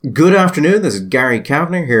Good afternoon, this is Gary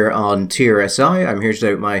Kavanagh here on TRSI. I'm here today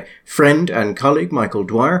with my friend and colleague Michael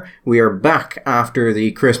Dwyer. We are back after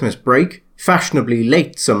the Christmas break. Fashionably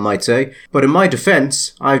late, some might say. But in my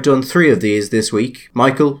defence, I've done 3 of these this week.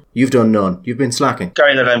 Michael, you've done none. You've been slacking.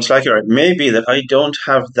 Gary, that I'm slacking. It may be that I don't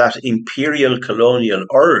have that imperial colonial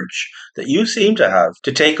urge that you seem to have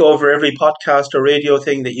to take over every podcast or radio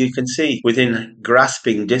thing that you can see within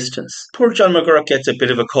grasping distance. Poor John McGurk gets a bit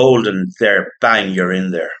of a cold and there, bang, you're in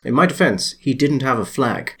there. In my defence, he didn't have a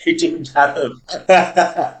flag. He didn't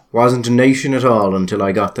have Wasn't a nation at all until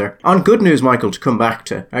I got there. On good news, Michael, to come back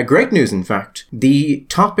to. Great news, in fact. The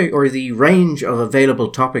topic, or the range of available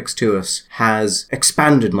topics to us has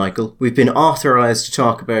expanded, Michael. We've been authorised to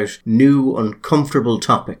talk about new, uncomfortable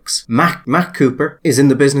topics. Matt Cooper is in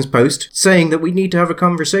the Business Post saying that we need to have a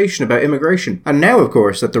conversation about immigration. And now, of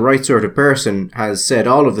course, that the right sort of person has said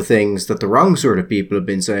all of the things that the wrong sort of people have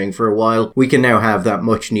been saying for a while, we can now have that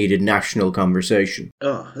much-needed national conversation.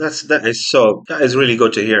 Oh, that is really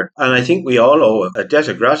good to hear. And I think we all owe a debt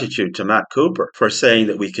of gratitude to Matt Cooper for saying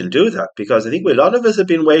that we can do that, because I think a lot of us have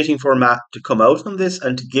been waiting for Matt to come out on this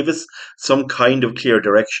and to give us some kind of clear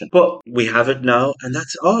direction. But we have it now, and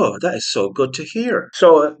that is so good to hear.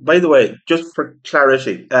 So, by the way, just for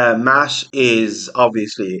clarity, Matt is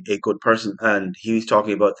obviously a good person, and he's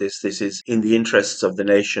talking about this. This is in the interests of the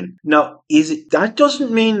nation. Now, that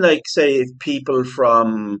doesn't mean, like, say, if people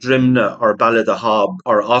from Drimna or Ballydehob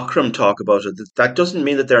or Aughrim talk about it, that doesn't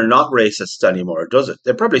mean that they're not racist anymore, does it?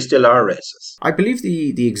 They probably still are racist. I believe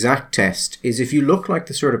the exact test is if you look like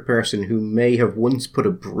the sort of person who may have once put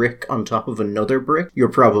a brick on top of another brick, you're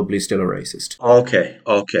probably still a racist.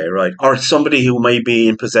 Okay, right. Or somebody who may be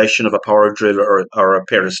in possession of a power drill or a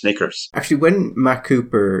pair of Snickers. Actually, when Matt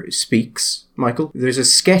Cooper speaks, Michael, there's a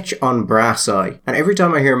sketch on Brass Eye, and every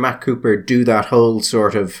time I hear Matt Cooper do that whole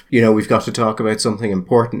sort of, we've got to talk about something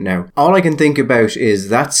important now, all I can think about is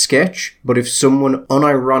that sketch, but if someone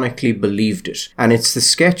unironically believed it. And it's the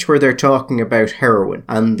sketch where they're talking about heroin,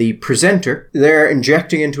 and the presenter, they're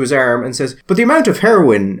injecting into his arm and says, but the amount of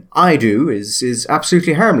heroin I do is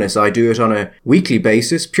absolutely harmless. I do it on a weekly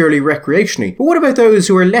basis, purely recreationally. But what about those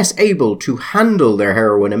who are less able to handle their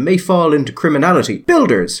heroin and may fall into criminality?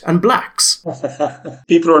 Builders and blacks.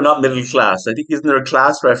 People who are not middle class. I think, isn't there a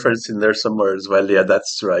class reference in there somewhere as well? Yeah,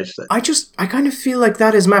 that's right. I kind of feel like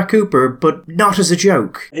that is Matt Cooper, but not as a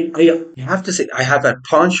joke. I have to say, I have a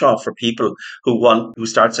penchant for people who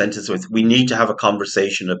start sentences with, we need to have a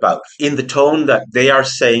conversation about, in the tone that they are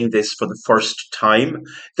saying this for the first time,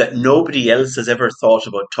 that nobody else has ever thought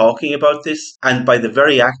about talking about this. And by the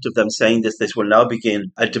very act of them saying this will now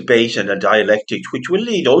begin a debate and a dialectic, which will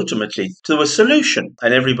lead ultimately to a solution,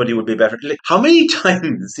 and everybody will be better. How many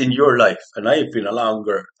times in your life, and I have been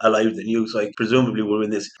longer alive than you, so I presumably will win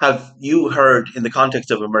this, have you heard in the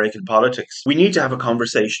context of American politics, we need to have a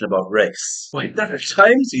conversation about race? Why, there are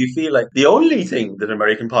times you feel like the only thing that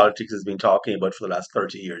American politics has been talking about for the last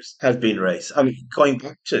 30 years has been race. I mean, going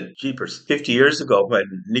back to, 50 years ago when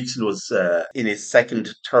Nixon was in his second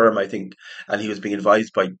term, I think, and he was being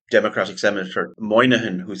advised by Democratic Senator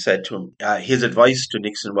Moynihan, who said to him, his advice to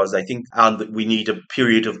Nixon was, I think, that we need a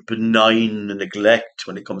period of benign neglect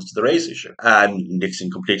when it comes to the race issue. And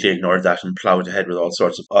Nixon completely ignored that and plowed ahead with all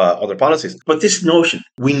sorts of other policies. But this notion,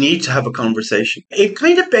 we need to have a conversation, it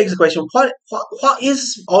kind of begs the question, what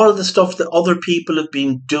is all of the stuff that other people have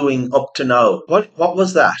been doing up to now? What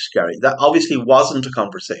was that, Gary? That obviously wasn't a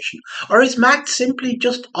conversation. Or is Matt simply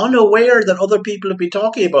just unaware that other people have been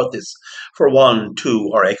talking about this for 1, 2,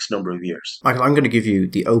 or X number of years? Michael, I'm going to give you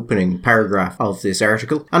the opening paragraph of this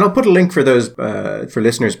article, and I'll put a link for those for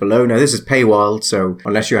listeners below. Now, this is paywalled, so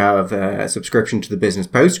unless you have a subscription to the Business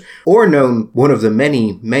Post or known one of the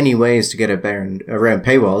many, many ways to get around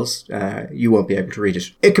paywalls, you won't be able to read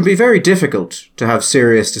it. It can be very difficult to have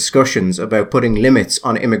serious discussions about putting limits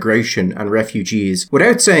on immigration and refugees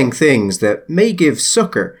without saying things that may give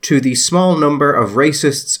succor to the small number of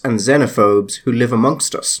racists and xenophobes who live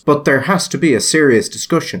amongst us. But there has to be a serious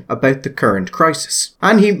discussion about the current crisis.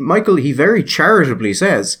 And he very charitably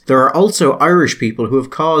says there are also Irish people who have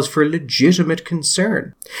cause for legitimate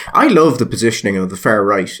concern. I love the positioning of the far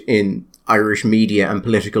right in Irish media and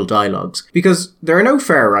political dialogues, because there are no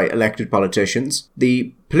far-right elected politicians.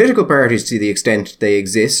 The political parties, to the extent they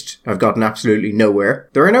exist, have gotten absolutely nowhere.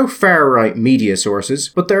 There are no far-right media sources,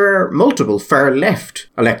 but there are multiple far-left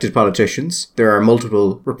elected politicians. There are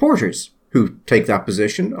multiple reporters. who take that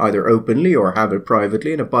position, either openly or have it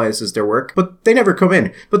privately, and it biases their work, but they never come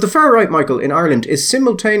in. But the far right, Michael, in Ireland is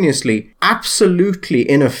simultaneously absolutely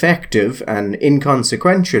ineffective and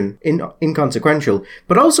inconsequential,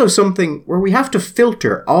 but also something where we have to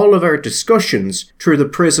filter all of our discussions through the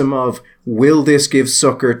prism of, will this give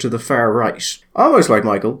succor to the far right? Almost like,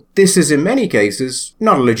 Michael, this is in many cases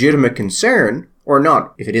not a legitimate concern, or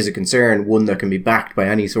not, if it is a concern, one that can be backed by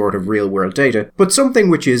any sort of real-world data, but something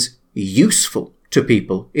which is useful to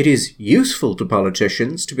people. It is useful to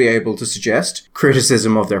politicians to be able to suggest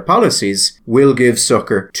criticism of their policies will give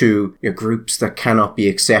succor to groups that cannot be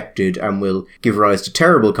accepted and will give rise to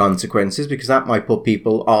terrible consequences, because that might put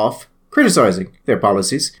people off criticising their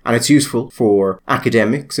policies. And it's useful for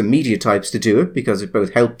academics and media types to do it because it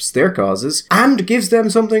both helps their causes and gives them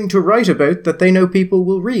something to write about that they know people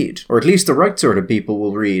will read, or at least the right sort of people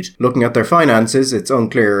will read. Looking at their finances, it's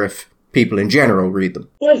unclear if people in general read them.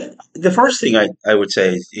 Well, the first thing I would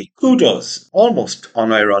say is kudos, almost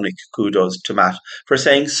unironic kudos to Matt for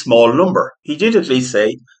saying small number. He did at least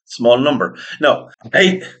say small number. Now,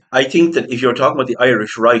 I think that if you're talking about the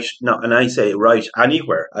Irish right, now, and I say right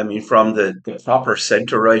anywhere, I mean from the proper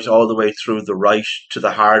centre right all the way through the right to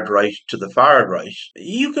the hard right to the far right,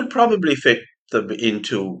 you could probably fit them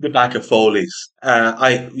into the back of Foley's.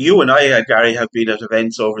 You and I, Gary, have been at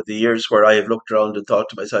events over the years where I have looked around and thought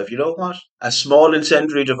to myself, you know what? A small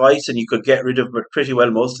incendiary device and you could get rid of pretty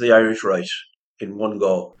well most of the Irish right in one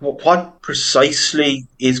go. What precisely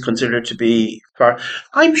is considered to be far?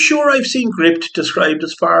 I'm sure I've seen Gript described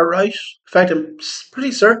as far right. In fact, I'm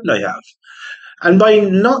pretty certain I have. And by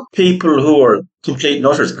not people who are complete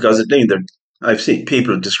nutters, because I've seen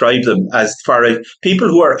people describe them as far right, people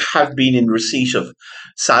who have been in receipt of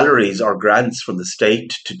salaries or grants from the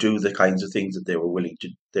state to do the kinds of things that they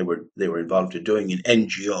were involved in doing in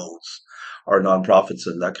NGOs or non-profits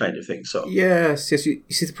and that kind of thing. So yes. You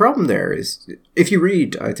see, the problem there is, if you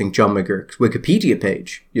read, I think, John McGurk's Wikipedia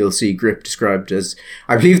page, you'll see Gript described as,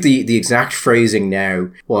 I believe the exact phrasing now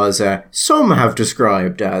was, some have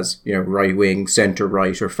described as, right-wing,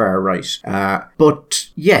 centre-right or far-right. But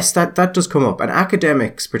yes, that does come up. And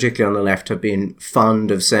academics, particularly on the left, have been fond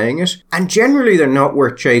of saying it. And generally they're not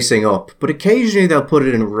worth chasing up, but occasionally they'll put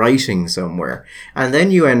it in writing somewhere. And then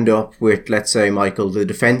you end up with, let's say, Michael, the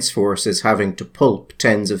Defence Forces having to pulp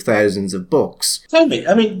tens of thousands of books. Tell me,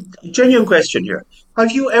 genuine question here.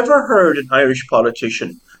 Have you ever heard an Irish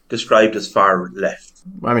politician described as far left?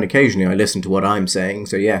 Occasionally I listen to what I'm saying,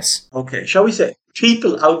 so yes. Okay, shall we say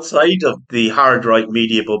people outside of the hard right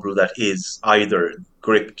media bubble that is either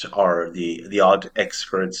Gript or the odd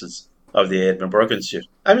experiences of the Edmund Burke Institute.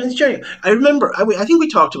 It's genuine. I remember, I think we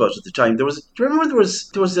talked about it at the time. Do you remember there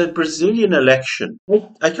was a Brazilian election?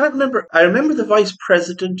 I can't remember. I remember the vice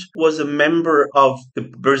president was a member of the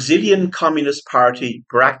Brazilian Communist Party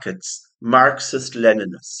brackets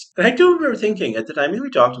Marxist-Leninist. And I do remember thinking at the time, we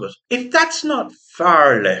talked about, if that's not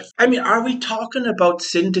far left, are we talking about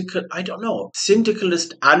syndicalist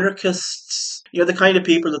anarchists? The kind of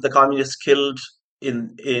people that the communists killed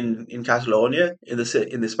in Catalonia in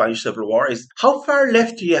the Spanish Civil War. Is how far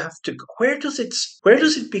left do you have to go? Where does it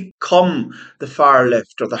become the far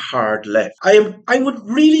left or the hard left? I would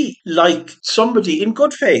really like somebody in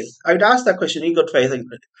good faith. I would ask that question in good faith. And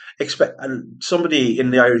somebody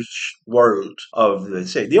in the Irish world of the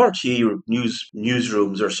RTE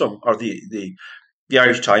newsrooms or the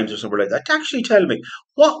Irish Times or somewhere like that, to actually tell me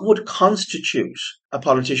what would constitute a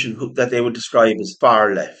politician that they would describe as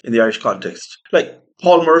far left in the Irish context. Like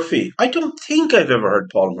Paul Murphy. I don't think I've ever heard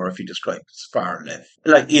Paul Murphy described as far left.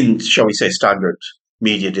 Like in, shall we say, standard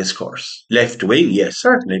media discourse. Left wing, yes,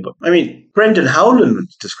 certainly. But Brendan Howlin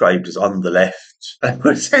was described as on the left. I would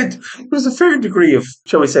have said there was a fair degree of,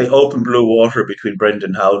 shall we say, open blue water between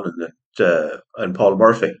Brendan Howlin and Paul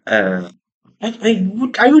Murphy. I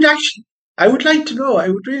would like to know. I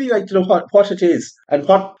would really like to know what it is, and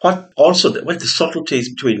what also what the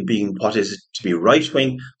subtleties between being what is it to be right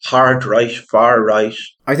wing, hard right, far right.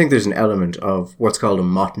 I think there's an element of what's called a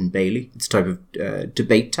Motte and Bailey. It's a type of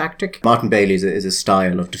debate tactic. Motte and Bailey is a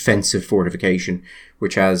style of defensive fortification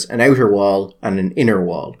which has an outer wall and an inner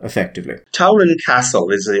wall, effectively. Town and castle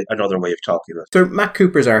is another way of talking about it. So Matt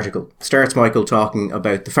Cooper's article starts, Michael, talking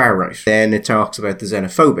about the far right. Then it talks about the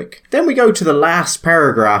xenophobic. Then we go to the last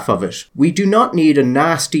paragraph of it. We do not need a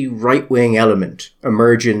nasty right-wing element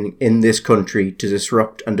emerging in this country to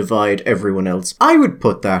disrupt and divide everyone else. I would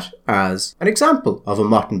put that as an example of a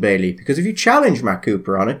Motte and Bailey, because if you challenge Matt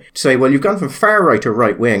Cooper on it, to say, well, you've gone from far right to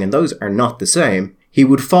right wing and those are not the same, he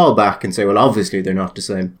would fall back and say, well, obviously they're not the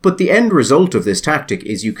same. But the end result of this tactic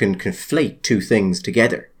is you can conflate two things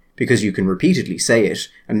together, because you can repeatedly say it,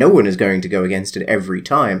 and no one is going to go against it every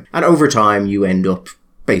time. And over time, you end up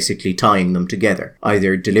basically tying them together,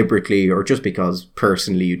 either deliberately or just because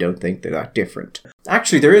personally you don't think they're that different.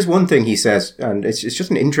 Actually, there is one thing he says, and it's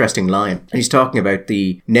just an interesting line. And he's talking about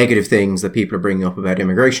the negative things that people are bringing up about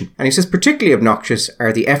immigration. And he says, particularly obnoxious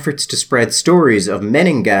are the efforts to spread stories of men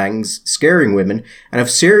in gangs scaring women and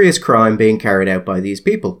of serious crime being carried out by these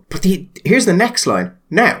people. But here's the next line.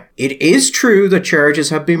 Now, it is true that charges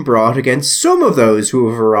have been brought against some of those who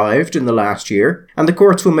have arrived in the last year, and the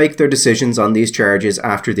courts will make their decisions on these charges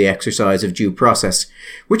after the exercise of due process,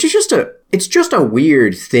 which is just a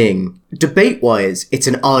weird thing. Debate-wise, it's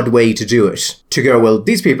an odd way to do it. To go, well,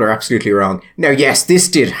 these people are absolutely wrong. Now, yes, this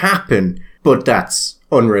did happen, but that's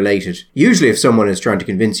unrelated. Usually if someone is trying to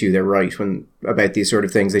convince you they're right about these sort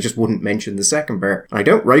of things, they just wouldn't mention the second part. I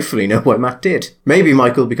don't rightfully know why Matt did. Maybe,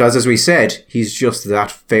 Michael, because as we said, he's just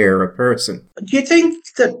that fair a person. Do you think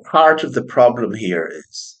that part of the problem here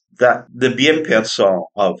is that the bien-pensant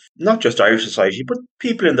of not just Irish society, but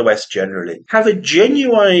people in the West generally, have a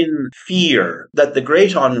genuine fear that the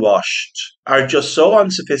great unwashed are just so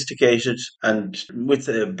unsophisticated and with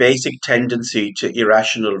a basic tendency to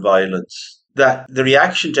irrational violence that the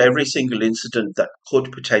reaction to every single incident that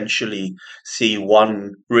could potentially see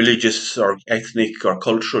one religious or ethnic or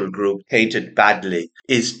cultural group painted badly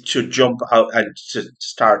is to jump out and to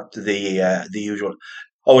start the usual,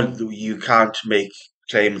 oh, you can't make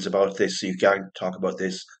claims about this, you can't talk about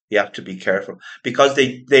this, you have to be careful. Because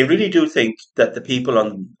they really do think that the people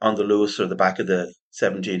on the Luas or the back of the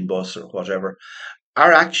 17 bus or whatever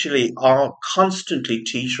are actually constantly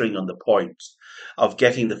teetering on the point of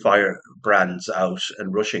getting the firebrands out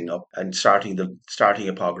and rushing up and starting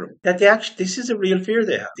a pogrom. That this is a real fear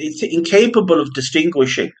they have. It's incapable of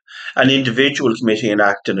distinguishing an individual committing an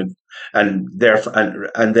act and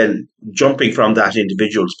then jumping from that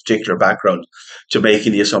individual's particular background to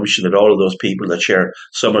making the assumption that all of those people that share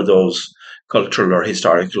some of those cultural or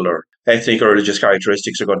historical or ethnic or religious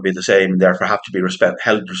characteristics are going to be the same and therefore have to be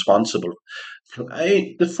held responsible.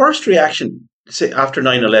 The first reaction after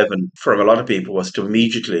 9/11 from a lot of people was to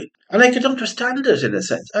immediately, and I could understand it in a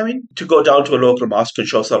sense, to go down to a local mosque and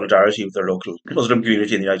show solidarity with their local Muslim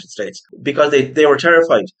community in the United States, because they were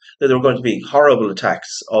terrified that there were going to be horrible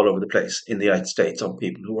attacks all over the place in the United States on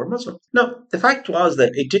people who were Muslim. Now, the fact was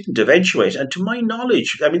that it didn't eventuate, and to my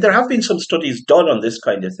knowledge, there have been some studies done on this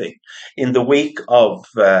kind of thing in the wake of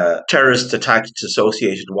terrorist attacks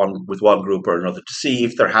associated with one group or another to see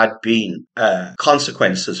if there had been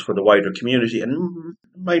consequences for the wider community. And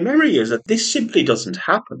my memory is that this simply doesn't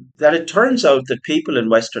happen. That it turns out that people in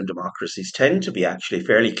Western democracies tend to be actually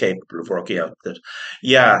fairly capable of working out that,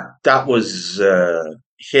 yeah, that was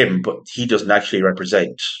him, but he doesn't actually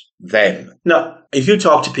represent them. Now, if you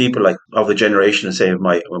talk to people like of the generation, say, of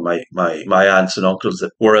my aunts and uncles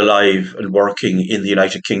that were alive and working in the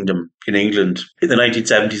United Kingdom, in England, in the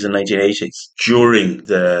 1970s and 1980s, during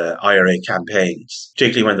the IRA campaigns,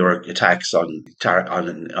 particularly when there were attacks on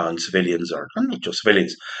civilians, or not just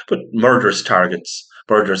civilians, but murderous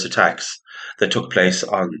attacks that took place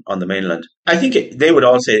on the mainland. I think they would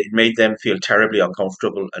all say it made them feel terribly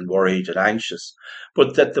uncomfortable and worried and anxious,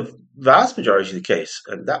 but that the vast majority of the case,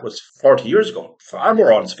 and that was 40 years ago, far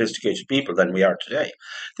more unsophisticated people than we are today,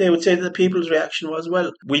 they would say that the people's reaction was,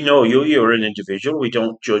 well, we know you're an individual, we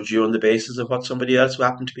don't judge you on the basis of what somebody else who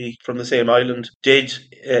happened to be from the same island did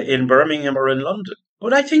in Birmingham or in London.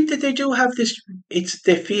 But I think that they do have this,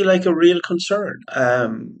 they feel like a real concern.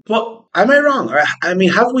 But am I wrong?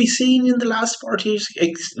 Have we seen in the last 40 years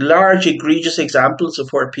large, egregious examples of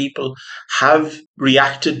where people have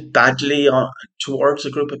reacted badly towards a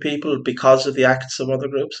group of people because of the acts of other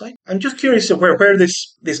groups? I'm just curious of where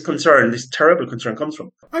this concern, this terrible concern comes from.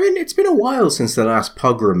 It's been a while since the last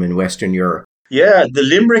pogrom in Western Europe. Yeah, the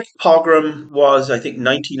Limerick pogrom was, I think,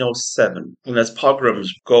 1907. And as pogroms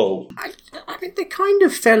go, they kind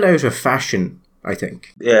of fell out of fashion, I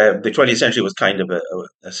think. The 20th century was kind of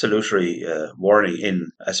a salutary warning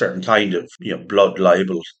in a certain kind of blood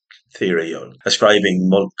libel theory or ascribing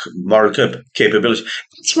moral capability.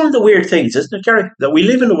 It's one of the weird things, isn't it, Gary? That we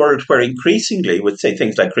live in a world where increasingly, with, say,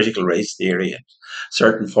 things like critical race theory and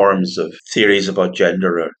certain forms of theories about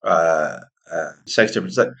gender or sex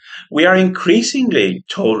difference, that we are increasingly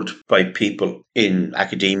told by people in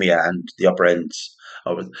academia and the upper ends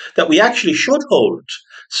of it that we actually should hold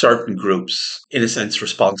certain groups in a sense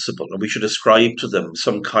responsible, and we should ascribe to them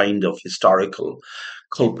some kind of historical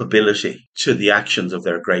culpability to the actions of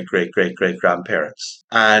their great grandparents,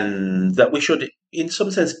 and that we should in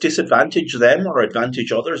some sense, disadvantage them or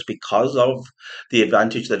advantage others because of the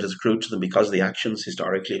advantage that has accrued to them because of the actions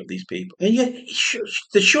historically of these people. And yet,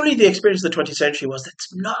 surely the experience of the 20th century was that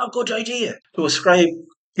it's not a good idea to ascribe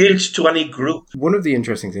guilt to any group. One of the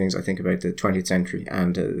interesting things I think about the 20th century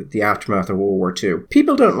and the aftermath of World War II,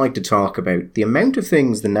 people don't like to talk about the amount of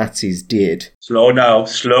things the Nazis did. Slow now.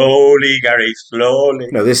 Slowly, Gary. Slowly.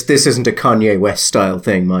 No, this isn't a Kanye West style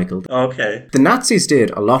thing, Michael. Okay. The Nazis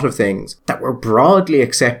did a lot of things that were broadly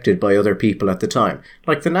accepted by other people at the time,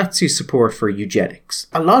 like the Nazis' support for eugenics.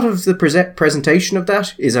 A lot of the presentation of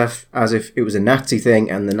that is as if it was a Nazi thing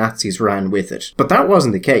and the Nazis ran with it. But that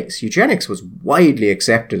wasn't the case. Eugenics was widely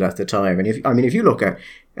accepted at the time. And if you look at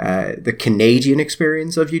the Canadian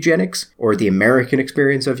experience of eugenics or the American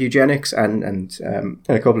experience of eugenics and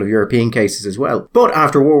a couple of European cases as well. But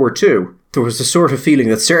after World War II, there was a sort of feeling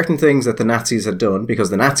that certain things that the Nazis had done,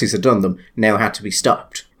 because the Nazis had done them, now had to be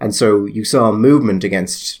stopped. And so you saw a movement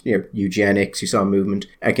against eugenics, you saw a movement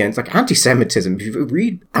against anti-Semitism. If you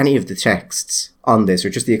read any of the texts on this, or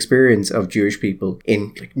just the experience of Jewish people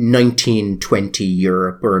in 1920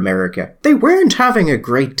 Europe or America, they weren't having a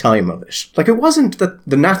great time of it. It wasn't that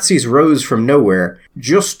the Nazis rose from nowhere,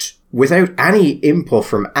 just without any input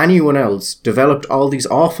from anyone else, developed all these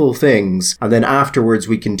awful things, and then afterwards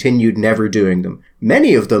we continued never doing them.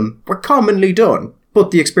 Many of them were commonly done,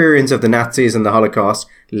 but the experience of the Nazis and the Holocaust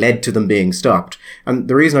led to them being stopped. And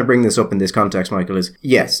the reason I bring this up in this context, Michael, is,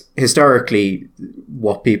 yes, historically,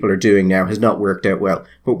 what people are doing now has not worked out well,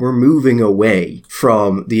 but we're moving away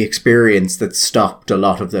from the experience that stopped a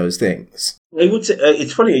lot of those things. I would say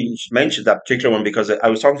it's funny you mentioned that particular one, because I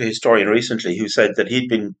was talking to a historian recently who said that he'd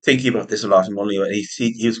been thinking about this a lot, and only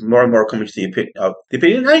he was more and more coming to the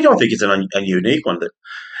opinion. I don't think it's a unique one,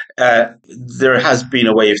 that there has been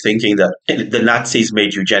a way of thinking that the Nazis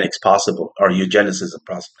made eugenics possible, or eugenicism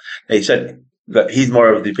possible. He said that he's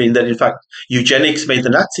more of the opinion that, in fact, eugenics made the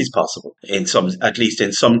Nazis possible,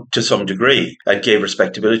 to some degree, and gave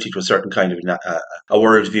respectability to a certain kind of a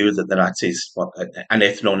worldview that the Nazis, an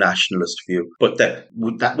ethno-nationalist view, but that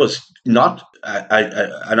was not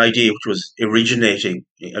an idea which was originated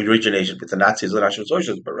with the Nazis or the National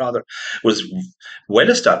Socialists, but rather was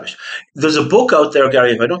well established. There's a book out there,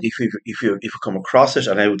 Gary. If you come across it,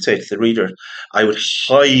 and I would say to the reader, I would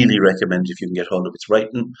highly recommend if you can get hold of it. It's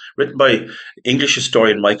written by English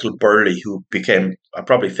historian Michael Burley, who became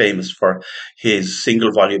probably famous for his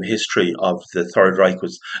single-volume history of the Third Reich,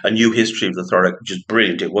 was a new history of the Third Reich, which is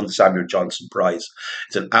brilliant. It won the Samuel Johnson Prize.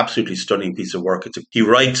 It's an absolutely stunning piece of work. He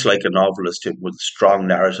writes like a novelist with a strong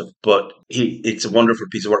narrative, but it's a wonderful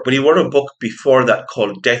piece of work. But he wrote a book before that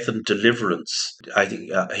called Death and Deliverance, I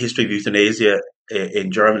think, a history of euthanasia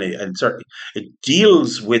in Germany, and certainly it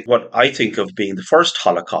deals with what I think of being the first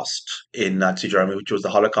Holocaust in Nazi Germany, which was the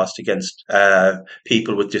Holocaust against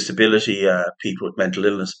people with disability, people with mental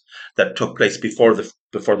illness, that took place before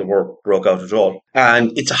the war broke out at all.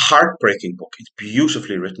 And it's a heartbreaking book. It's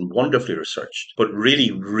beautifully written, wonderfully researched, but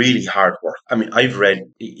really, really hard work. I mean,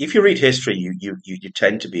 if you read history, you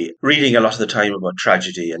tend to be reading a lot of the time about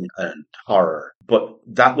tragedy and horror. But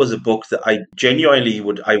that was a book that I genuinely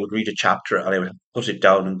would read a chapter and I would put it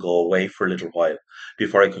down and go away for a little while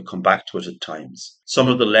before I could come back to it at times. Some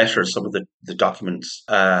of the letters, some of the documents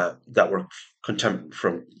that were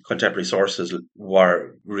from contemporary sources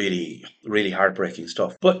were really, really heartbreaking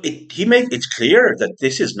stuff. But it's clear that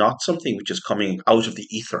this is not something which is coming out of the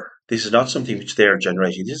ether. This is not something which they're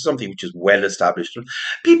generating. This is something which is well established.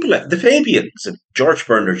 People like the Fabians and George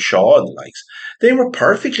Bernard Shaw and the likes, they were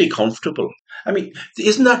perfectly comfortable. I mean,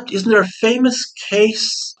 isn't there a famous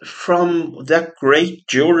case from that great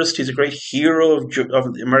jurist? He's a great hero of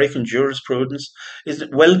American jurisprudence. Is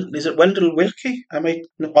it Wendell Willkie?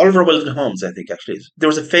 Oliver Wendell Holmes, I think, actually. There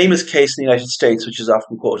was a famous case in the United States, which is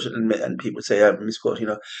often quoted, and people say, I misquote,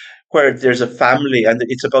 where there's a family and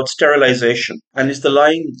it's about sterilization. And is the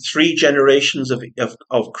line, 3 generations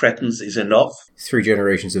of cretins is enough? 3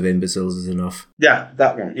 generations of imbeciles is enough. Yeah,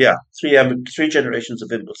 that one. Yeah. 3 generations of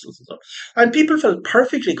imbeciles is enough. And people felt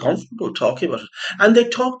perfectly comfortable talking about it. And they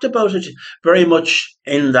talked about it very much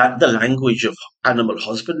in the language of animal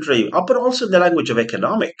husbandry, but also in the language of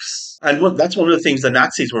economics. And that's one of the things the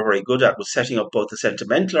Nazis were very good at, was setting up both the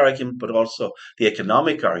sentimental argument, but also the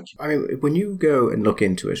economic argument. I mean, when you go and look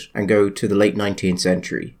into it and go to the late 19th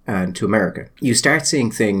century and to America, you start seeing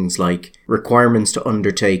things like requirements to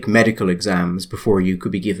undertake medical exams before you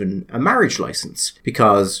could be given a marriage license.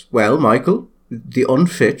 Because, well, Michael, the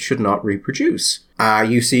unfit should not reproduce.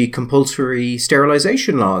 You see compulsory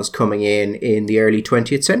sterilization laws coming in the early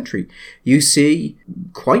 20th century. You see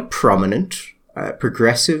quite prominent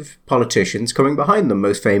progressive politicians coming behind them,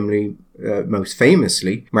 most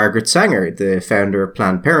famously Margaret Sanger, the founder of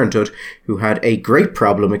Planned Parenthood, who had a great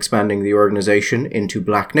problem expanding the organization into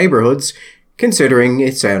black neighborhoods, considering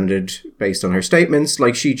it sounded, based on her statements,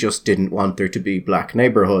 like she just didn't want there to be black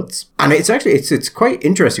neighborhoods. And it's quite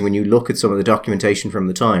interesting when you look at some of the documentation from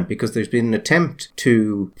the time, because there's been an attempt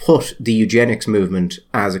to put the eugenics movement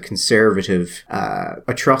as a conservative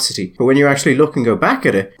atrocity. But when you actually look and go back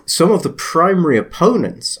at it, some of the primary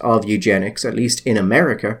opponents of eugenics, at least in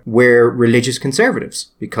America, were religious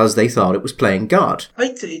conservatives, because they thought it was playing God.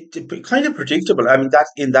 It's kind of predictable. I mean,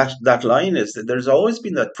 that line is that there's always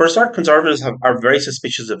been that. For a start, conservatives are very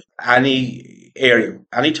suspicious of any area,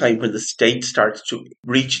 any time when the state starts to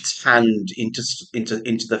reach its hand into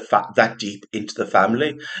that deep into the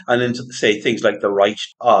family, and into, say, things like the right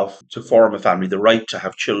to form a family, the right to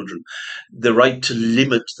have children, the right to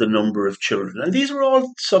limit the number of children, and these were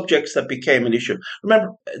all subjects that became an issue.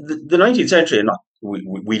 Remember, the 19th century, and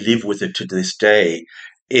we live with it to this day,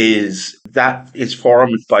 is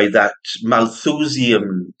formed by that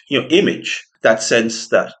Malthusian, image, that sense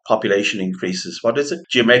that population increases. What is it?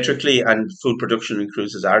 Geometrically, and food production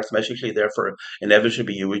increases arithmetically. Therefore,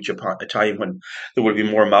 inevitably, you reach a time when there will be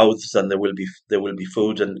more mouths than there will be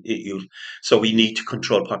food, and so we need to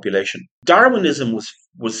control population. Darwinism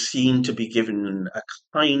was seen to be given a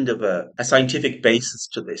kind of a scientific basis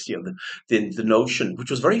to this. The notion,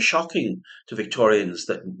 which was very shocking to Victorians,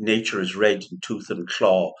 that nature is red in tooth and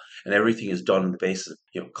claw, and everything is done on the basis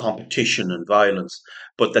of competition and violence,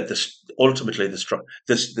 but that ultimately the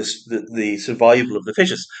survival of the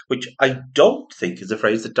fittest, which I don't think is a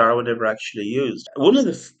phrase that Darwin ever actually used. One of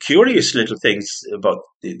the curious little things about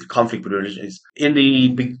the conflict with religion is, in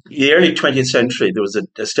the early 20th century, there was a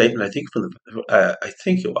statement, I think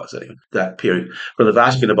that period, from the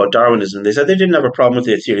Vatican about Darwinism. They said they didn't have a problem with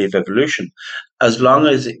the theory of evolution as long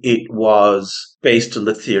as it was based on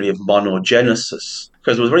the theory of monogenesis,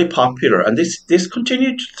 because it was very popular, and this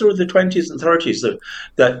continued through the 20s and 30s.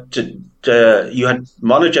 That you had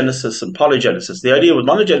monogenesis and polygenesis. The idea with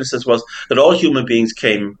monogenesis was that all human beings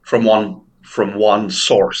came from one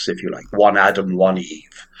source, if you like, one Adam, one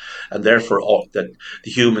Eve, and therefore that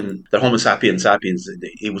Homo sapiens sapiens,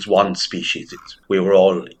 it was one species. We were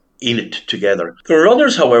all in it together. There are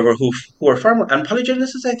others, however, who are far more, and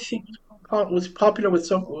polygenesis, I think, was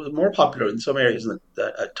more popular in some areas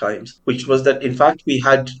at times, which was that, in fact, we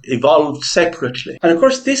had evolved separately. And of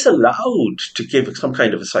course, this allowed to give some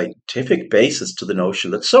kind of a scientific basis to the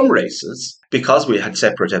notion that some races, because we had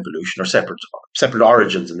separate evolution, or separate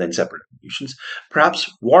origins and then separate evolutions, perhaps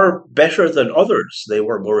were better than others. They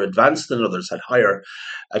were more advanced than others, had higher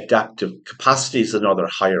adaptive capacities than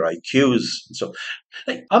others, higher IQs. So,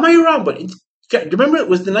 am I wrong? But remember, it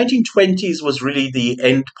was the 1920s was really the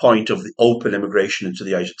end point of the open immigration into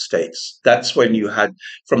the United States. That's when you had,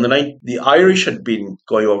 the Irish had been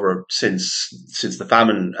going over since the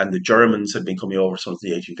famine, and the Germans had been coming over since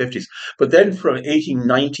the 1850s. But then from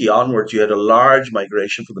 1890 onwards, you had a large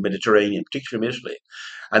migration from the Mediterranean, particularly from Italy.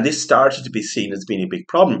 And this started to be seen as being a big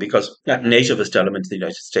problem, because that nativist element of the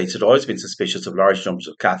United States had always been suspicious of large numbers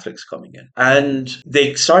of Catholics coming in. And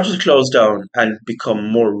they started to close down and become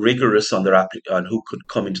more rigorous on on who could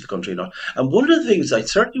come into the country or not. And one of the things I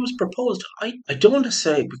certainly was proposed, I don't want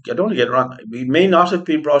to get it wrong, we may not have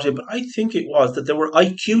been brought in, but I think it was that there were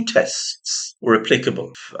IQ tests were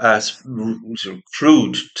applicable as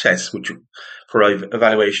crude tests, which for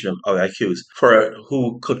evaluation of IQs, for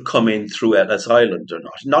who could come in through Ellis Island or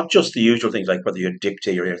not. Not just the usual things like whether you had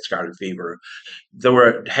diphtheria or you had scarlet fever. There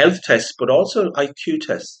were health tests, but also IQ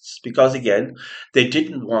tests, because again,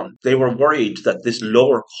 they were worried that this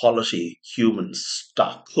lower quality human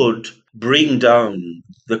stock could bring down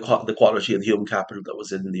the quality of the human capital that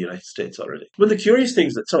was in the United States already. One of the curious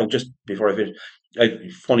things just before I finish,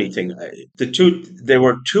 funny thing, there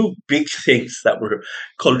were two big things that were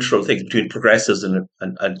cultural things between progressives and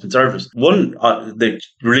conservatives. One, the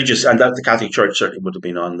religious, and that the Catholic Church certainly would have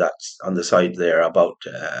been on the side there about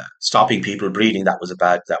stopping people breeding. That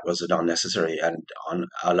was an unnecessary and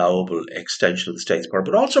unallowable extension of the state's power,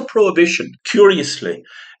 but also prohibition. Curiously,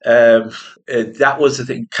 that was the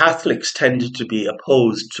thing. Catholics tended to be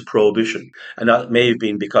opposed to prohibition, and that may have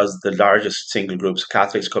been because the largest single groups of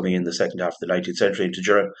Catholics coming in the second half of the 19th century into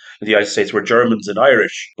the United States were Germans and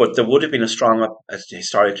Irish. But there would have been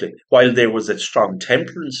historically, while there was a strong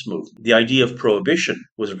temperance movement, the idea of prohibition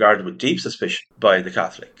was regarded with deep suspicion by the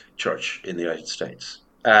Catholic Church in the United States.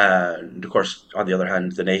 And of course, on the other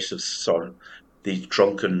hand, the natives saw these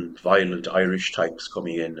drunken, violent Irish types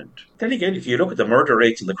coming in. And then again, if you look at the murder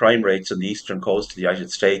rates and the crime rates on the eastern coast of the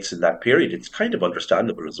United States in that period, it's kind of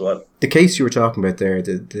understandable as well. The case you were talking about there,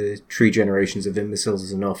 the 3 generations of imbeciles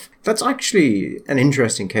is enough. That's actually an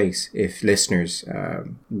interesting case if listeners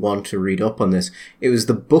want to read up on this. It was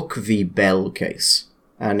the Buck v. Bell case,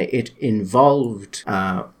 and it involved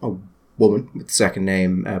a woman with the second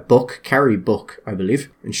name Buck, Carrie Buck, I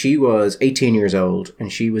believe. And she was 18 years old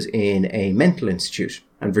and she was in a mental institute.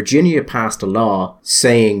 And Virginia passed a law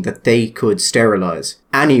saying that they could sterilize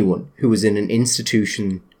anyone who was in an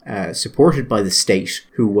institution supported by the state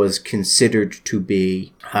who was considered to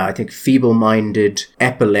be, I think, feeble-minded,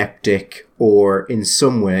 epileptic, or in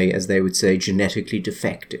some way, as they would say, genetically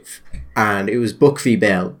defective. And it was Buck v.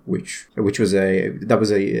 Bell, which was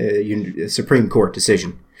a Supreme Court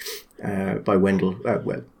decision. By Wendell,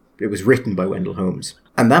 it was written by Wendell Holmes.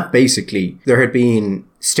 And that basically, there had been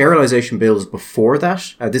sterilization bills before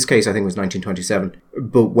that. This case, I think, was 1927.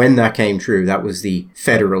 But when that came true, that was the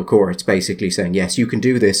federal courts basically saying, yes, you can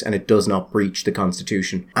do this and it does not breach the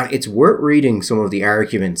Constitution. And it's worth reading some of the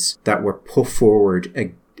arguments that were put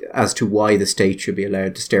forward as to why the state should be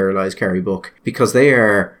allowed to sterilize Carrie Buck, because they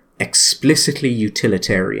are explicitly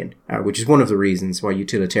utilitarian, which is one of the reasons why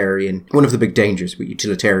one of the big dangers with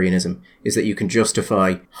utilitarianism is that you can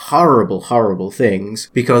justify horrible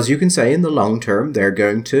things because you can say in the long term they're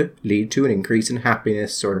going to lead to an increase in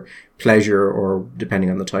happiness or pleasure, or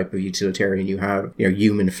depending on the type of utilitarian you have,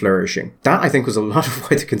 human flourishing. That, I think, was a lot of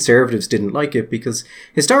why the Conservatives didn't like it, because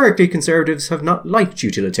historically Conservatives have not liked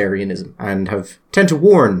utilitarianism and have tend to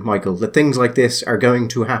warn, Michael, that things like this are going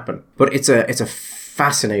to happen. But it's a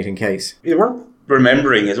fascinating case. You were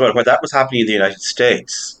remembering as well when that was happening in the United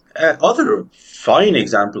States. Other fine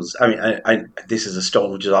examples. I mean, this is a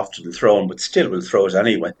stone which is often thrown, but still we'll throw it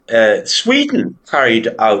anyway. Sweden carried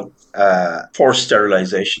out forced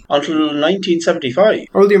sterilization until 1975.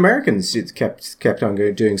 Well, the Americans kept on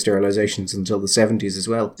doing sterilizations until the 70s as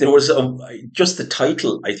well. There was just the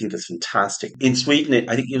title, I think, is fantastic. In Sweden,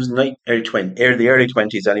 I think it was the early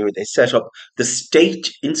 20s anyway, they set up the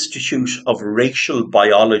State Institute of Racial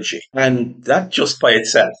Biology. And that just by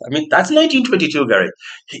itself, I mean, that's 1922, Gary.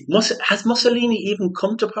 Has Mussolini even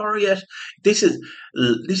come to power yet? This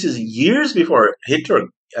is years before Hitler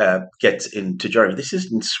gets into Germany. This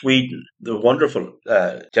is in Sweden, the wonderful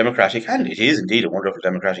democratic, and it is indeed a wonderful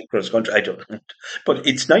democratic country. I don't know, but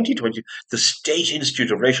it's 1920. The State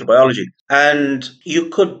Institute of Racial Biology, and you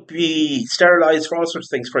could be sterilized for all sorts of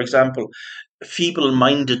things. For example,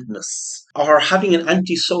 feeble-mindedness or having an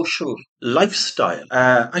antisocial lifestyle.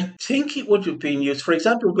 I think it would have been used, for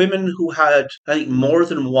example, women who had, I think, more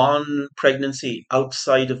than one pregnancy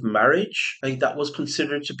outside of marriage. I think that was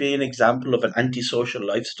considered to be an example of an antisocial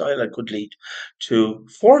lifestyle and could lead to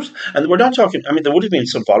force. And we're not talking, I mean, there would have been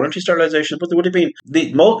some voluntary sterilization, but there would have been,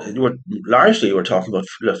 largely we're talking about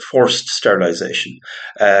forced sterilization.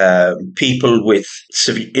 People with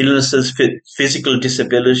severe illnesses, physical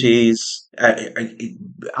disabilities,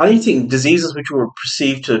 anything, diseases which were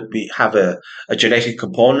perceived to have a genetic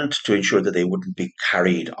component to ensure that they wouldn't be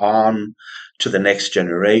carried on to the next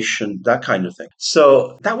generation, that kind of thing.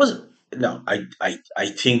 So that was, I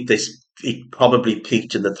think it probably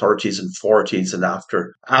peaked in the 30s and 40s, and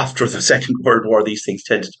after the Second World War, these things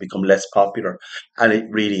tended to become less popular, and it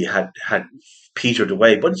really had petered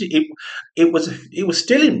away. But it was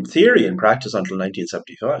still in theory and practice until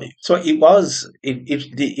 1975. So it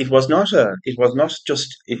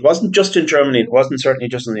wasn't just in Germany. It wasn't certainly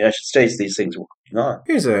just in the United States. These things were going on.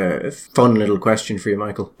 Here's a fun little question for you,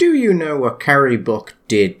 Michael. Do you know what Carrie Buck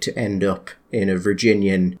did to end up in a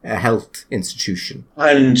Virginian health institution?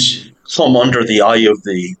 And come under the eye of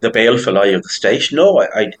the baleful eye of the state? No,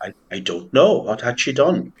 I don't know. What had she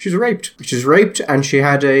done? She was raped and she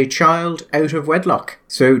had a child out of wedlock.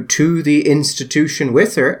 So to the institution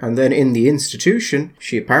with her, and then in the institution,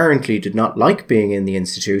 she apparently did not like being in the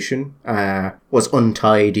institution, was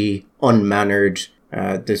untidy, unmannered.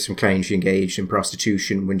 There's some claims she engaged in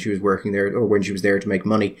prostitution when she was working there, or when she was there to make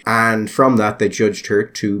money. And from that, they judged her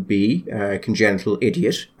to be a congenital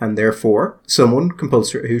idiot, and therefore someone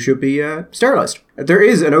compulsory who should be sterilized. There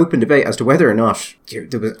is an open debate as to whether or not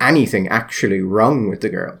there was anything actually wrong with the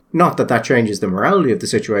girl. Not that changes the morality of the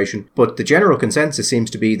situation, but the general consensus seems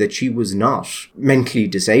to be that she was not mentally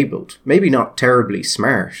disabled. Maybe not terribly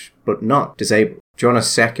smart, but not disabled. Do you want a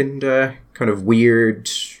second kind of weird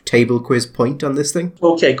table quiz point on this thing?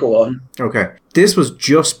 Okay, go on. Okay. This was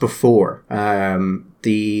just before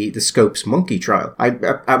the Scopes monkey trial.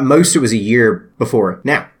 At most it was a year before.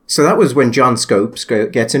 Now, So that was when John Scopes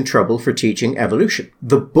gets in trouble for teaching evolution.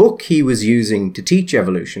 The book he was using to teach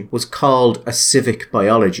evolution was called A Civic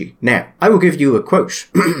Biology. Now, I will give you a quote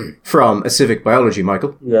from A Civic Biology,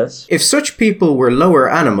 Michael. Yes. If such people were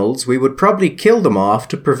lower animals, we would probably kill them off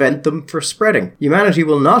to prevent them from spreading. Humanity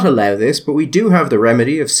will not allow this, but we do have the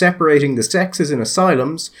remedy of separating the sexes in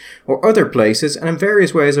asylums or other places and in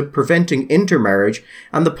various ways of preventing intermarriage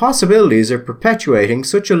and the possibilities of perpetuating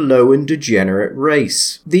such a low and degenerate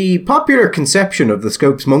race. The popular conception of the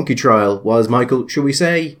Scopes monkey trial was, Michael, shall we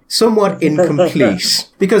say, somewhat incomplete.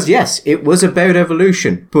 Because yes, it was about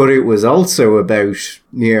evolution, but it was also about,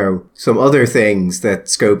 some other things that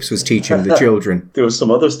Scopes was teaching the children. There was some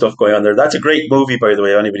other stuff going on there. That's a great movie, by the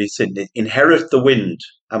way. Anybody's seen it. Inherit the Wind.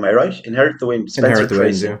 Am I right? Inherit the Wind. Inherit the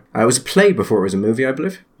Wind, yeah. It was a play before it was a movie, I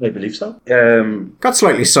believe. I believe so. Got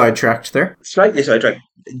slightly sidetracked there. Slightly sidetracked.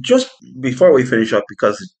 Just before we finish up,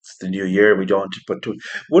 because it's the new year, we don't want to put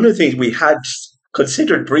one of the things we had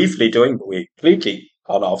considered briefly doing, but we completely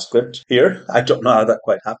gone off script here. I don't know how that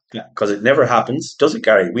quite happened, because it never happens, does it,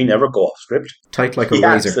 Gary? We never go off script. Tight like a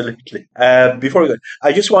razor. Absolutely. Before we go,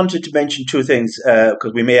 I just wanted to mention two things,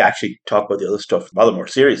 because we may actually talk about the other stuff, other more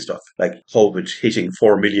serious stuff, like COVID hitting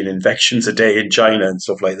 4 million infections a day in China and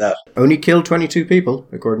stuff like that. Only killed 22 people,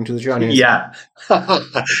 according to the Chinese. Yeah.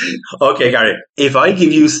 Okay, Gary, if I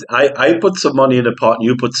give you, I put some money in a pot and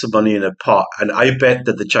you put some money in a pot, and I bet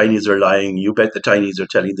that the Chinese are lying, you bet the Chinese are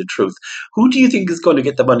telling the truth, who do you think is going to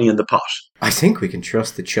get the money in the pot? I think we can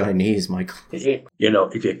trust the Chinese, Michael. If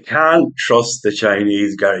you can't trust the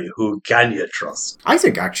Chinese, Gary, who can you trust? I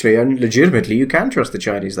think actually, and legitimately, you can trust the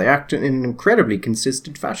Chinese. They act in an incredibly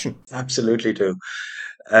consistent fashion. Absolutely do.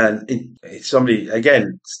 And somebody,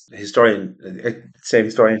 again, historian, same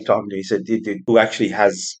historian talking to me, he said, who actually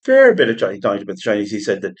has a fair bit of knowledge about the Chinese, he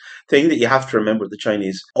said that thing that you have to remember the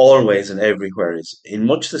Chinese always and everywhere is in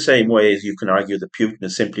much the same way as you can argue that Putin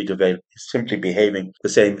is simply behaving the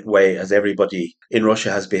same way as everybody in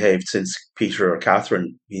Russia has behaved since Peter or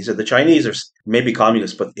Catherine. He said the Chinese are maybe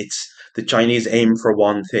communist, but the Chinese aim for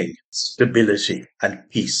one thing: stability and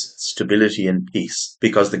peace. Stability and peace.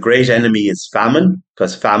 Because the great enemy is famine,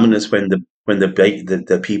 because famine is when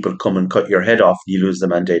the people come and cut your head off, you lose the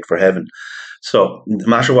mandate for heaven. So no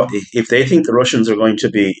matter what, if they think the Russians are going to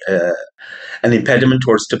be an impediment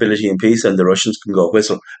towards stability and peace, and the Russians can go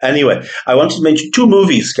whistle. Anyway, I wanted to mention two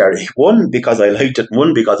movies, Gary. One because I liked it,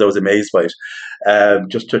 one because I was amazed by it.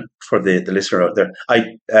 For the listener out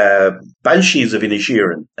there, Banshees of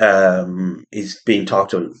Inisherin is being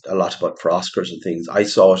talked a lot about for Oscars and things. I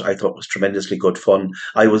saw it. I thought it was tremendously good fun.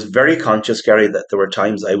 I was very conscious, Gary, that there were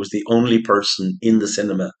times I was the only person in the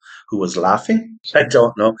cinema who was laughing. I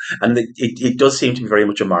don't know. And it does seem to be very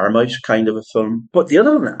much a Marmite kind of a film. But the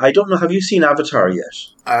other one, I don't know. Have you seen Avatar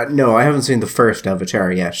yet? No, I haven't seen the first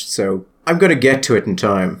Avatar yet, so I'm going to get to it in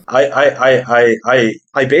time. I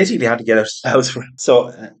basically had to get out of the house for it.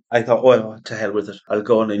 So I thought, well, to hell with it. I'll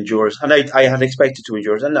go and endure it. And I had expected to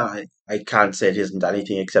endure it. And I can't say it isn't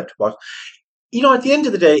anything except what... at the end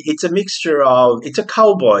of the day, it's a mixture of, it's a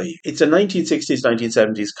cowboy. It's a 1960s,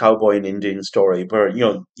 1970s cowboy and Indian story where,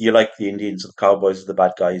 you like the Indians, the cowboys are the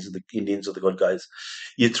bad guys, and the Indians are the good guys.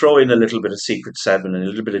 You throw in a little bit of Secret Seven and a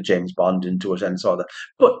little bit of James Bond into it and so on.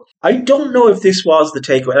 But I don't know if this was the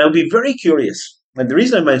takeaway. And I'll be very curious. And the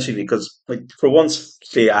reason I'm mentioning it, because for once,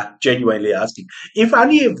 genuinely asking, if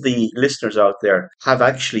any of the listeners out there have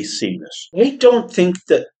actually seen it, I don't think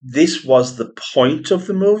that this was the point of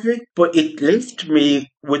the movie, but it left me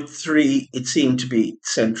with three, it seemed to be,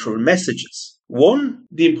 central messages. One,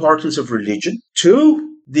 the importance of religion. Two,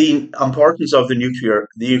 the importance of the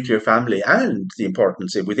nuclear family, and the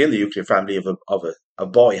importance within the nuclear family of a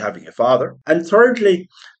boy having a father. And thirdly,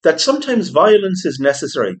 that sometimes violence is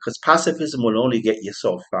necessary because pacifism will only get you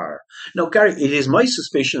so far. Now, Gary, it is my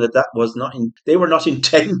suspicion that was not they were not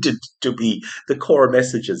intended to be the core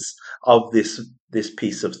messages of this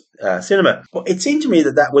piece of cinema. But it seemed to me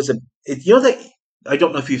that was I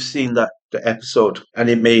don't know if you've seen that episode, and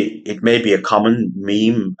it may be a common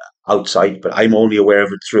meme outside, but I'm only aware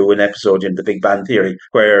of it through an episode in The Big Bang Theory,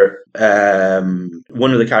 where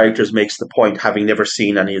one of the characters makes the point, having never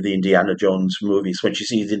seen any of the Indiana Jones movies, when she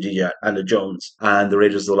sees Indiana Jones and the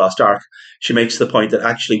Raiders of the Lost Ark, she makes the point that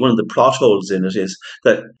actually one of the plot holes in it is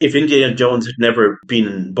that if Indiana Jones had never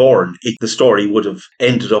been born, the story would have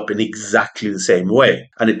ended up in exactly the same way.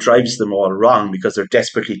 And it drives them all wrong because they're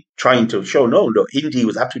desperately trying to show, no, Indy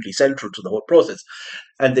was absolutely central to the whole process.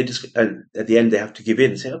 And and at the end they have to give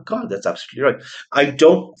in and say, oh God, that's absolutely right. I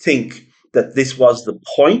don't think that this was the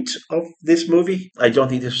point of this movie. I don't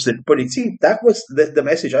think this was it. But it seemed that was the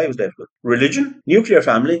message I was left with. Religion, nuclear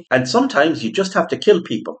family, and sometimes you just have to kill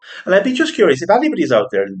people. And I'd be just curious if anybody's out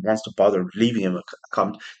there and wants to bother leaving him a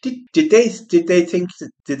comment. Did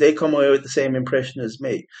they come away with the same impression as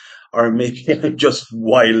me? Or maybe I'm just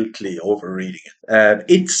wildly overreading it.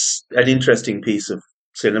 It's an interesting piece of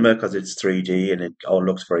cinema because it's 3D and it all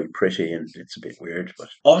looks very pretty and it's a bit weird. But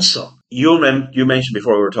also, you mentioned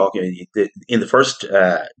before we were talking, in the first,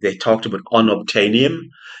 they talked about unobtainium,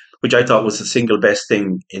 which I thought was the single best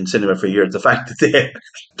thing in cinema for years. The fact that the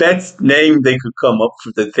best name they could come up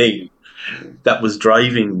for the thing that was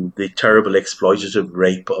driving the terrible exploitative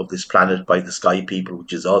rape of this planet by the sky people,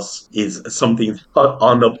 which is us, is something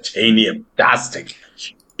unobtainium. Fantastic.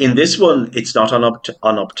 In this one, it's not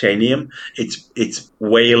unobtainium. It's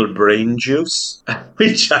whale brain juice,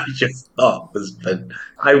 which I just thought was fun.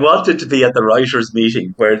 I wanted to be at the writers'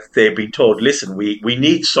 meeting where they've been told, listen, we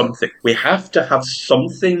need something. We have to have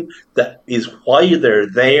something that is why they're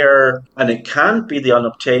there. And it can't be the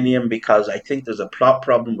unobtainium because I think there's a plot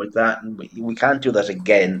problem with that. And we can't do that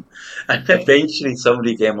again. And eventually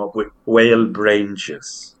somebody came up with whale brain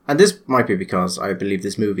juice. And this might be because I believe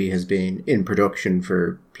this movie has been in production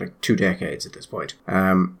for like 2 decades at this point.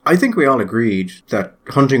 I think we all agreed that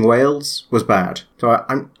hunting whales was bad. So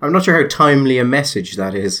I'm not sure how timely a message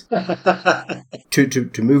that is.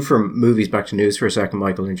 To move from movies back to news for a second,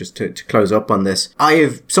 Michael, and just to close up on this,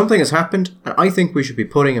 something has happened, and I think we should be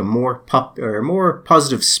putting a more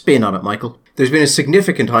positive spin on it, Michael. There's been a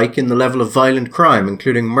significant hike in the level of violent crime,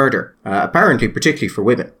 including murder, apparently particularly for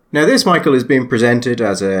women. Now, this, Michael, is being presented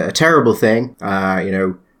as a terrible thing,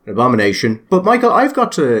 an abomination. But, Michael, I've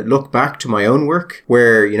got to look back to my own work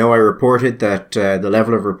where, I reported that the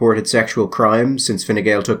level of reported sexual crimes since Fine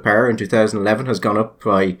Gael took power in 2011 has gone up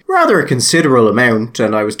by rather a considerable amount.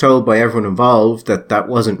 And I was told by everyone involved that that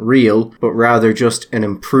wasn't real, but rather just an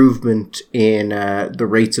improvement in the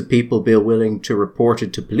rates of people being willing to report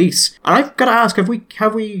it to police. And I've got to ask, have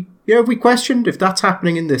we questioned if that's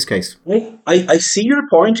happening in this case? I see your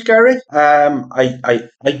point, Gary. I'm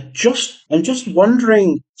just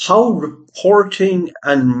wondering how reporting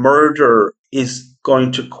and murder is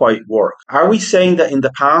going to quite work. Are we saying that in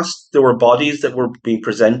the past there were bodies that were being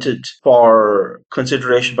presented for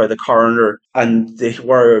consideration by the coroner and they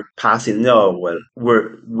were passing? No, well,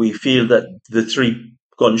 we feel that the 3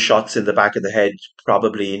 gunshots in the back of the head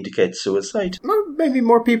probably indicate suicide. Well, maybe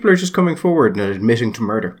more people are just coming forward and admitting to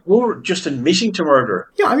murder. Or just admitting to murder.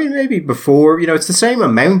 Yeah, I mean, maybe before, it's the same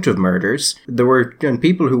amount of murders. There were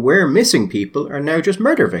people who were missing people are now just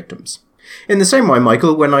murder victims. In the same way,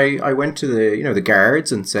 Michael, when I went to the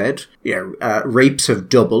guards and said, rapes have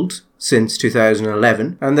doubled since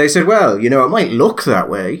 2011, and they said, well, it might look that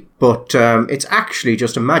way, but it's actually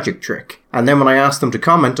just a magic trick. And then when I asked them to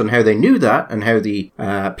comment on how they knew that and how the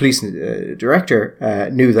police director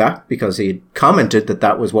knew that, because he had commented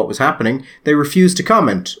that was what was happening, they refused to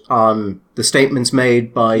comment on the statements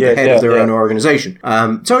made by the head of their own organisation.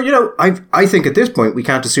 So, I think at this point we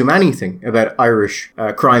can't assume anything about Irish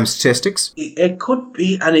crime statistics. It could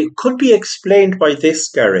be, and it could be explained by this,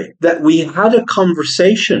 Gary, that we had a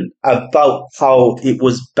conversation about how it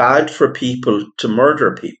was bad for people to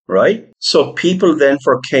murder people, right? So people then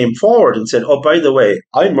came forward and said, oh, by the way,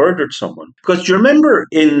 I murdered someone. Because do you remember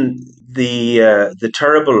in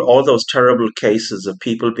all those terrible cases of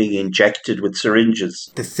people being injected with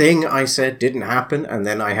syringes? The thing I said didn't happen, and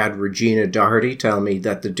then I had Regina Doherty tell me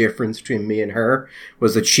that the difference between me and her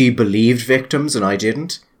was that she believed victims and I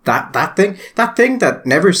didn't. That thing that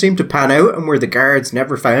never seemed to pan out and where the guards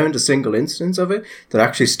never found a single instance of it that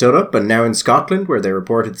actually stood up, and now in Scotland where they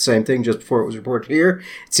reported the same thing just before it was reported here,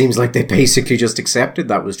 it seems like they basically just accepted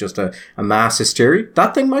that was just a mass hysteria.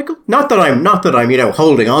 That thing, Michael? Not that I'm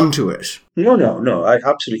holding on to it. No, I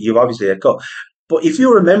absolutely, you've obviously let go. But if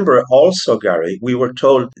you remember also, Gary, we were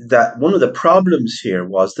told that one of the problems here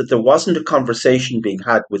was that there wasn't a conversation being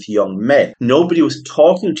had with young men. Nobody was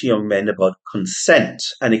talking to young men about consent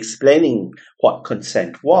and explaining what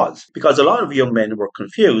consent was. Because a lot of young men were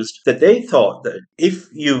confused that they thought that if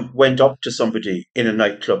you went up to somebody in a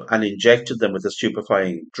nightclub and injected them with a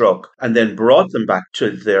stupefying drug and then brought them back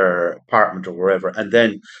to their apartment or wherever and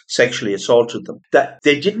then sexually assaulted them, that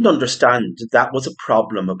they didn't understand that was a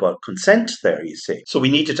problem about consent there, you see. So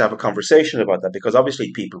we needed to have a conversation about that because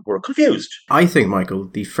obviously people were confused. I think, Michael,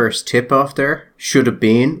 the first tip-off there should have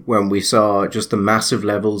been when we saw just the massive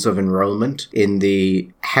levels of enrollment in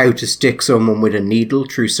the how to stick someone with a needle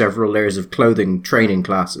through several layers of clothing training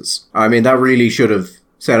classes. I mean, that really should have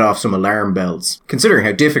set off some alarm bells. Considering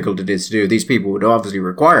how difficult it is to do, these people would obviously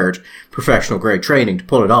required professional grade training to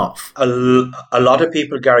pull it off. A lot of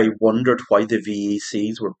people, Gary, wondered why the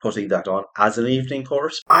VECs were putting that on as an evening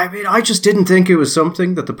course. I mean, I just didn't think it was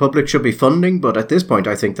something that the public should be funding, but at this point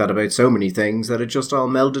I think that about so many things that it just all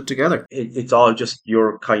melded together. It's all just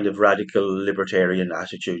your kind of radical libertarian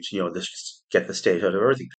attitude, this get the state out of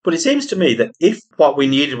everything. But it seems to me that if what we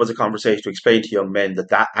needed was a conversation to explain to young men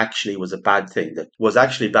that actually was a bad thing, that was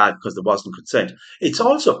actually bad because there wasn't consent, it's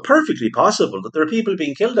also perfectly possible that there are people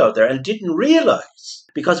being killed out there and didn't realise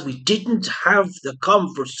because we didn't have the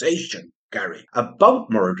conversation, Gary,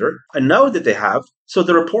 about murder. And now that they have, so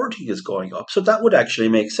the reporting is going up. So that would actually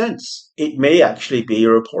make sense. It may actually be a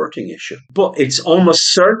reporting issue. But it's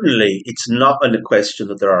almost certainly, it's not a question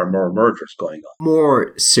that there are more murders going on.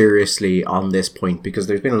 More seriously on this point, because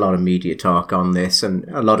there's been a lot of media talk on this and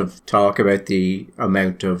a lot of talk about the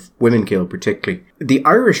amount of women killed particularly. The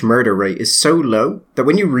Irish murder rate is so low that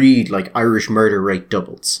when you read like Irish murder rate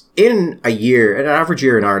doubles, in a year, an average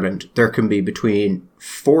year in Ireland, there can be between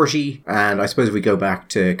 40 and I suppose if we go back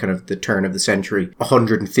to kind of the turn of the century,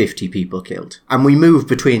 150 people killed. And we move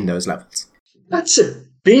between those levels. That's a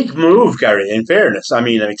big move, Gary, in fairness. I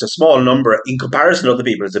mean, it's a small number in comparison to other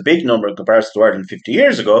people. It's a big number in comparison to Ireland 50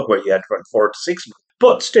 years ago, where you had around 4 to 6.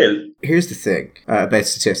 But still. Here's the thing about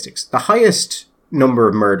statistics. The highest number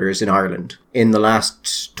of murders in Ireland in the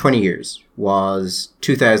last 20 years was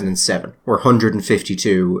 2007, where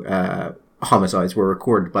 152 homicides were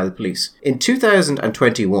recorded by the police. In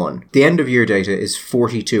 2021, the end of year data is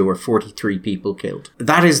 42 or 43 people killed.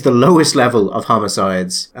 That is the lowest level of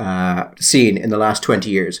homicides seen in the last 20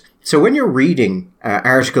 years. So when you're reading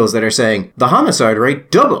articles that are saying the homicide rate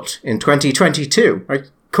doubled in 2022, right?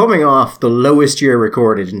 Coming off the lowest year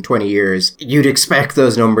recorded in 20 years, you'd expect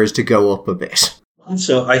those numbers to go up a bit.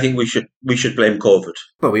 So I think we should blame COVID.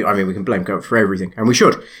 Well, we can blame COVID for everything, and we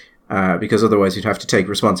should. Because otherwise we'd have to take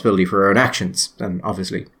responsibility for our own actions. And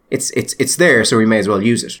obviously, it's there, so we may as well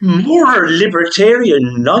use it. More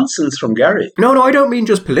libertarian nonsense from Gary. No, I don't mean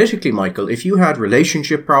just politically, Michael. If you had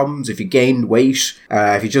relationship problems, if you gained weight,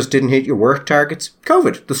 if you just didn't hit your work targets,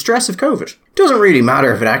 COVID, the stress of COVID. It doesn't really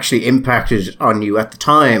matter if it actually impacted on you at the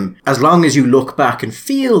time, as long as you look back and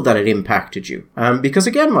feel that it impacted you. Because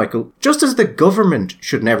again, Michael, just as the government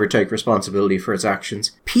should never take responsibility for its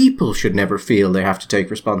actions, people should never feel they have to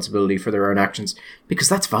take responsibility for their own actions, because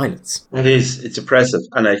that's violence. It's oppressive.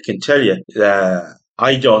 And I can tell you,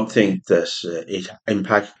 I don't think that it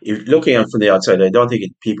impacts. Looking at it from the outside, I don't think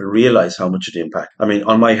people realise how much it impacts. I mean,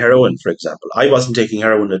 on my heroin, for example, I wasn't taking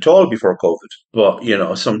heroin at all before COVID. But,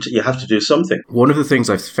 you have to do something. One of the things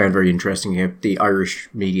I've found very interesting here, the Irish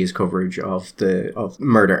media's coverage of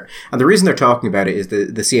murder. And the reason they're talking about it is the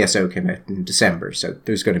CSO came out in December. So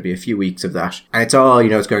there's going to be a few weeks of that. And it's all,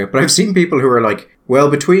 it's going up. But I've seen people who are like, well,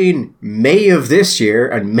 between May of this year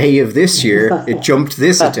and May of this year, it jumped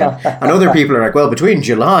this attempt. And other people are like, well, between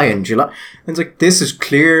July and July. And it's like, this is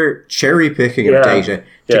clear cherry picking of data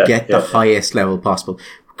to get the highest level possible.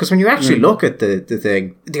 Because when you actually look at the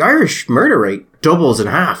thing, the Irish murder rate doubles and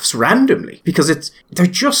halves randomly because they're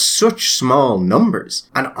just such small numbers.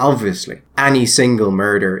 And obviously, any single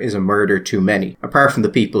murder is a murder too many, apart from the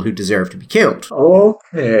people who deserve to be killed.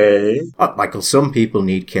 Okay. Michael, some people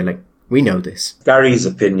need killing. We know this. Gary's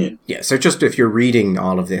opinion. Yeah, so just if you're reading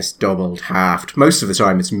all of this doubled, halved, most of the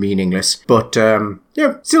time it's meaningless. But,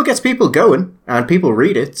 still gets people going, and people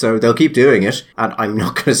read it, so they'll keep doing it. And I'm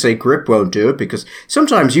not going to say Grip won't do it, because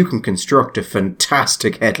sometimes you can construct a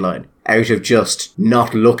fantastic headline out of just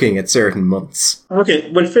not looking at certain months.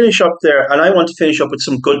 Okay, we'll finish up there, and I want to finish up with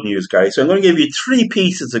some good news, Gary. So I'm going to give you 3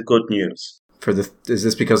 pieces of good news. Is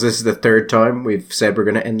this because this is the 3rd time we've said we're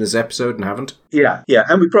going to end this episode and haven't? Yeah,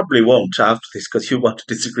 and we probably won't after this because you want to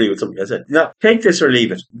disagree with something I said. Now, take this or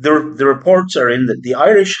leave it. The reports are in that the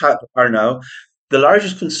Irish are now the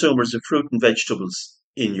largest consumers of fruit and vegetables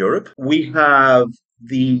in Europe. We have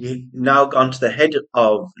now gone to the head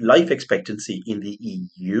of life expectancy in the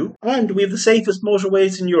EU, and we have the safest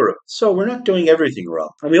motorways in Europe. So we're not doing everything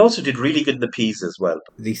wrong. And we also did really good in the peas as well.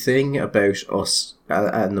 The thing about us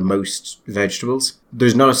and the most vegetables,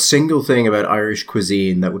 there's not a single thing about Irish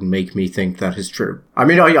cuisine that would make me think that is true. I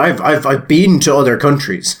mean, I've been to other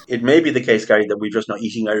countries. It may be the case, Gary, that we're just not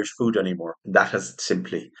eating Irish food anymore. That has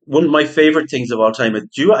simply one of my favourite things of all time.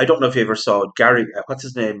 I don't know if you ever saw Gary. What's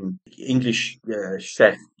his name? English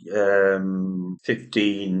chef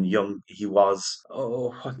 15, young he was.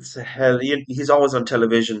 Oh, what the hell? He's always on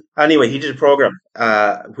television. Anyway, he did a program,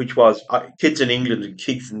 which was kids in England and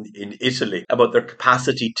kids in Italy about their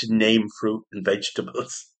capacity to name fruit and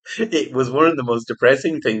vegetables. It was one of the most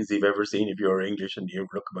depressing things you've ever seen if you're English and you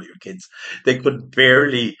look about your kids. They could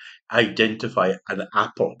barely identify an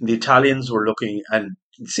apple. The Italians were looking, and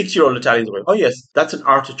 6-year-old Italians were going, oh yes, that's an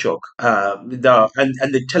artichoke. And they're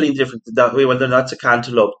telling different that way. Well, then that's a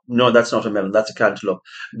cantaloupe. No, that's not a melon. That's a cantaloupe.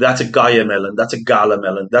 That's a Gaia melon. That's a gala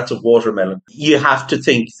melon. That's a watermelon. You have to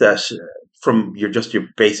think that from your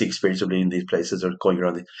basic experience of being in these places or going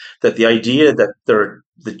around, that the idea that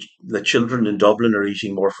the children in Dublin are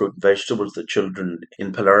eating more fruit and vegetables than children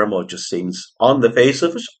in Palermo just seems, on the face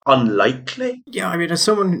of it, unlikely. Yeah, I mean, as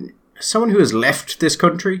someone who has left this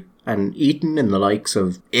country and eaten in the likes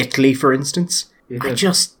of Italy, for instance, I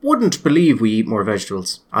just wouldn't believe we eat more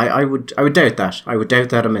vegetables. I would doubt that. I would doubt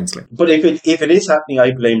that immensely. But if it is happening,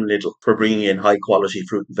 I blame Lidl for bringing in high quality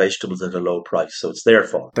fruit and vegetables at a low price. So it's their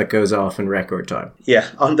fault. That goes off in record time. Yeah,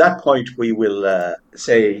 on that point, we will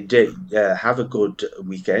say have a good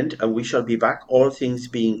weekend, and we shall be back, all things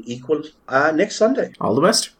being equal, next Sunday. All the best.